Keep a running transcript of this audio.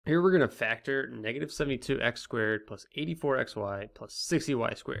Here we're going to factor negative 72x squared plus 84xy plus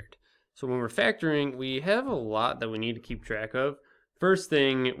 60y squared. So when we're factoring, we have a lot that we need to keep track of. First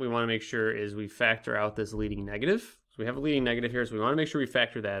thing we want to make sure is we factor out this leading negative. So we have a leading negative here, so we want to make sure we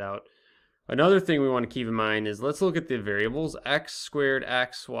factor that out. Another thing we want to keep in mind is let's look at the variables, x squared,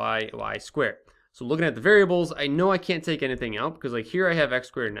 x, y squared. So looking at the variables, I know I can't take anything out because like here I have x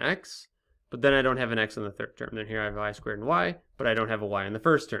squared and x, but then I don't have an x in the third term. Then here I have y squared and y, but I don't have a y in the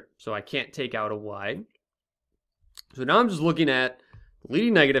first term. So I can't take out a y. So now I'm just looking at the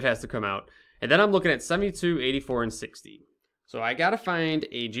leading negative has to come out. And then I'm looking at 72, 84, and 60. So I got to find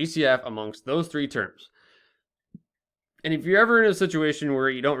a GCF amongst those three terms. And if you're ever in a situation where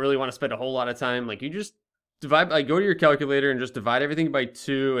you don't really want to spend a whole lot of time, like you just divide, like go to your calculator and just divide everything by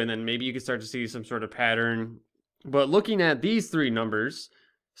 2, and then maybe you can start to see some sort of pattern. But looking at these three numbers,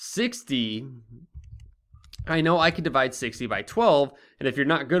 60, I know I could divide 60 by 12, and if you're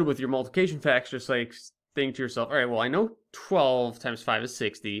not good with your multiplication facts, just like think to yourself, all right, well, I know 12 times 5 is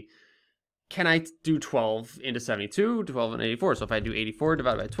 60. Can I do 12 into 72, 12 and 84? So if I do 84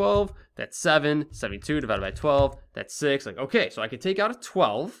 divided by 12, that's 7, 72 divided by 12, that's 6. Like, okay, so I could take out a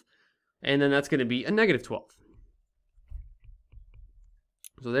 12, and then that's going to be a negative 12.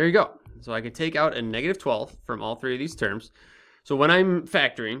 So there you go. So I could take out a negative 12 from all three of these terms. So when I'm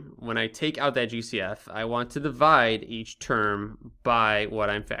factoring, when I take out that GCF, I want to divide each term by what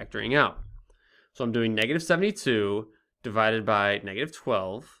I'm factoring out. So I'm doing negative 72 divided by negative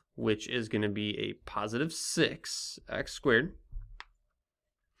 12, which is going to be a positive 6x squared.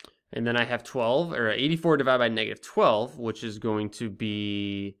 And then I have 12, or 84 divided by negative 12, which is going to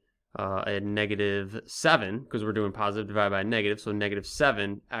be a negative 7, because we're doing positive divided by negative, so negative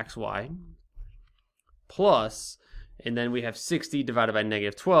 7xy, plus, and then we have 60 divided by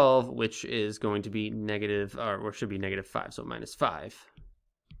negative 12, which is going to be negative, or should be negative 5, so minus 5y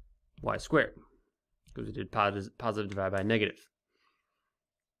squared, because we did positive divided by negative.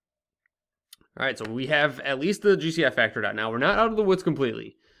 All right, so we have at least the GCF factored out. Now, we're not out of the woods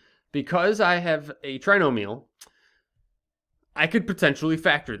completely. Because I have a trinomial, I could potentially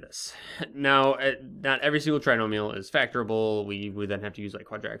factor this. Now, not every single trinomial is factorable. We would then have to use like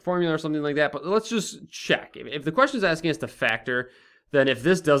quadratic formula or something like that. But let's just check. If the question is asking us to factor, then if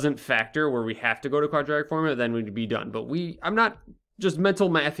this doesn't factor where we have to go to quadratic formula, then we'd be done. But I'm not just mental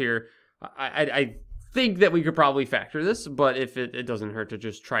math here. I think that we could probably factor this, but if it doesn't hurt to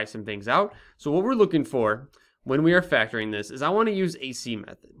just try some things out. So what we're looking for when we are factoring this is I want to use AC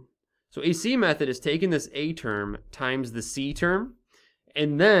method. So AC method is taking this A term times the C term,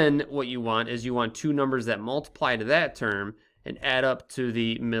 and then what you want is you want two numbers that multiply to that term and add up to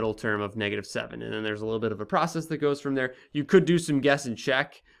the middle term of negative 7. And then there's a little bit of a process that goes from there. You could do some guess and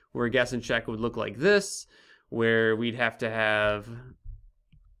check, where guess and check would look like this, where we'd have to have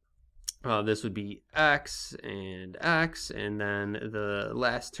this would be x, and then the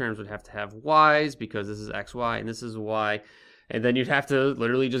last terms would have to have y's because this is xy and this is y. And then you'd have to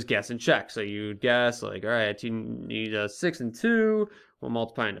literally just guess and check. So you'd guess like, all right, you need 6 and 2. We'll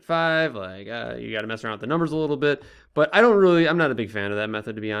multiply into 5. Like you got to mess around with the numbers a little bit. But I'm not a big fan of that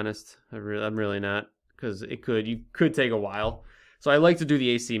method, to be honest. I'm really not, because you could take a while. So I like to do the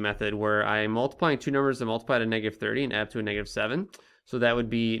AC method where I'm multiplying two numbers that multiply to negative 30 and add to a negative 7. So that would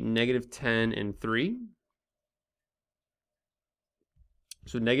be negative 10 and 3.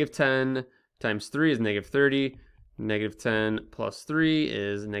 So negative 10 times 3 is negative 30. Negative 10 plus 3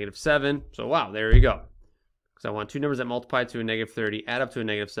 is negative 7. So wow, there you go. Because I want two numbers that multiply to a negative 30, add up to a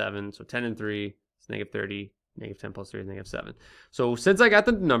negative 7. So 10 and 3 is negative 30. Negative 10 plus 3 is negative 7. So since I got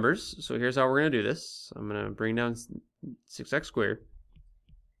the numbers, so here's how we're going to do this. I'm going to bring down 6x squared.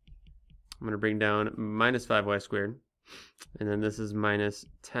 I'm going to bring down minus 5y squared. And then this is minus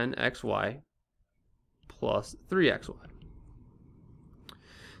 10xy plus 3xy.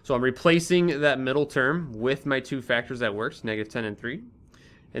 So I'm replacing that middle term with my two factors that works, negative 10 and 3.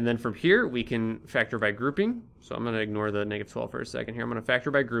 And then from here, we can factor by grouping. So I'm going to ignore the negative 12 for a second here. I'm going to factor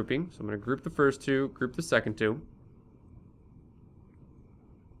by grouping. So I'm going to group the first two, group the second two.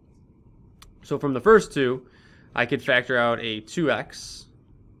 So from the first two, I could factor out a 2x,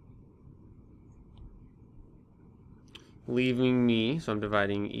 leaving me, so I'm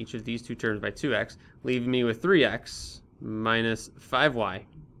dividing each of these two terms by 2x, leaving me with 3x minus 5y.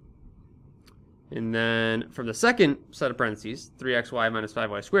 And then from the second set of parentheses, 3xy minus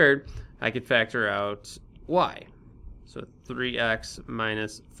 5y squared, I could factor out y. So 3x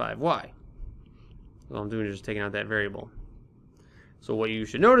minus 5y. All I'm doing is just taking out that variable. So what you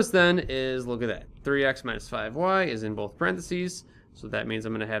should notice then is, look at that. 3x minus 5y is in both parentheses. So that means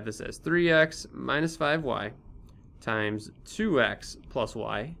I'm going to have this as 3x minus 5y times 2x plus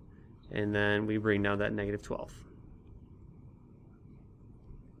y, and then we bring down that negative 12.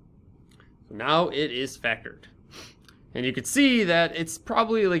 So now it is factored. And you can see that it's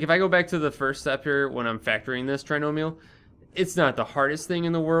probably, like, if I go back to the first step here when I'm factoring this trinomial, it's not the hardest thing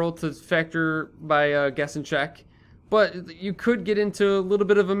in the world to factor by guess and check. But you could get into a little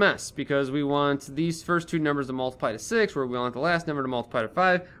bit of a mess because we want these first two numbers to multiply to 6, where we want the last number to multiply to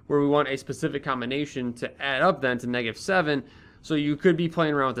 5, where we want a specific combination to add up then to negative 7. So you could be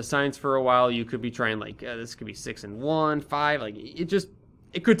playing around with the signs for a while. You could be trying, like, this could be 6 and 1, 5. Like,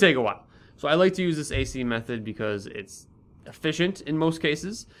 it could take a while. So I like to use this AC method because it's efficient in most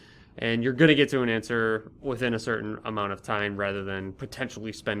cases, and you're going to get to an answer within a certain amount of time rather than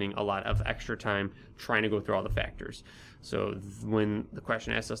potentially spending a lot of extra time trying to go through all the factors. So when the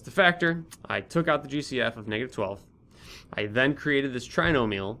question asked us to factor, I took out the GCF of negative 12. I then created this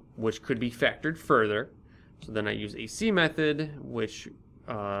trinomial, which could be factored further. So then I use AC method, which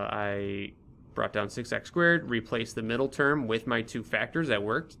I brought down 6x squared, replaced the middle term with my two factors. That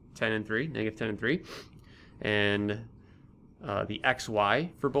worked, 10 and 3, negative 10 and 3. And the xy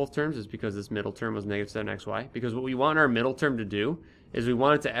for both terms is because this middle term was negative 7xy. Because what we want our middle term to do is we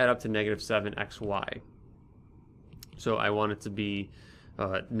want it to add up to negative 7xy. So I want it to be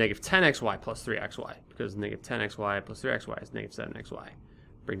negative 10xy plus 3xy, because negative 10xy plus 3xy is negative 7xy.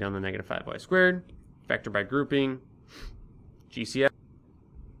 Bring down the negative 5y squared, factor by grouping, GCF.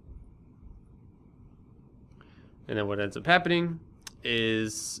 And then what ends up happening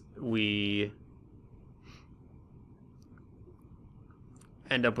is we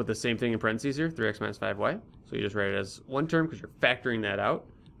end up with the same thing in parentheses here, 3x minus 5y. So you just write it as one term because you're factoring that out,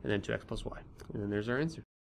 and then 2x plus y. And then there's our answer.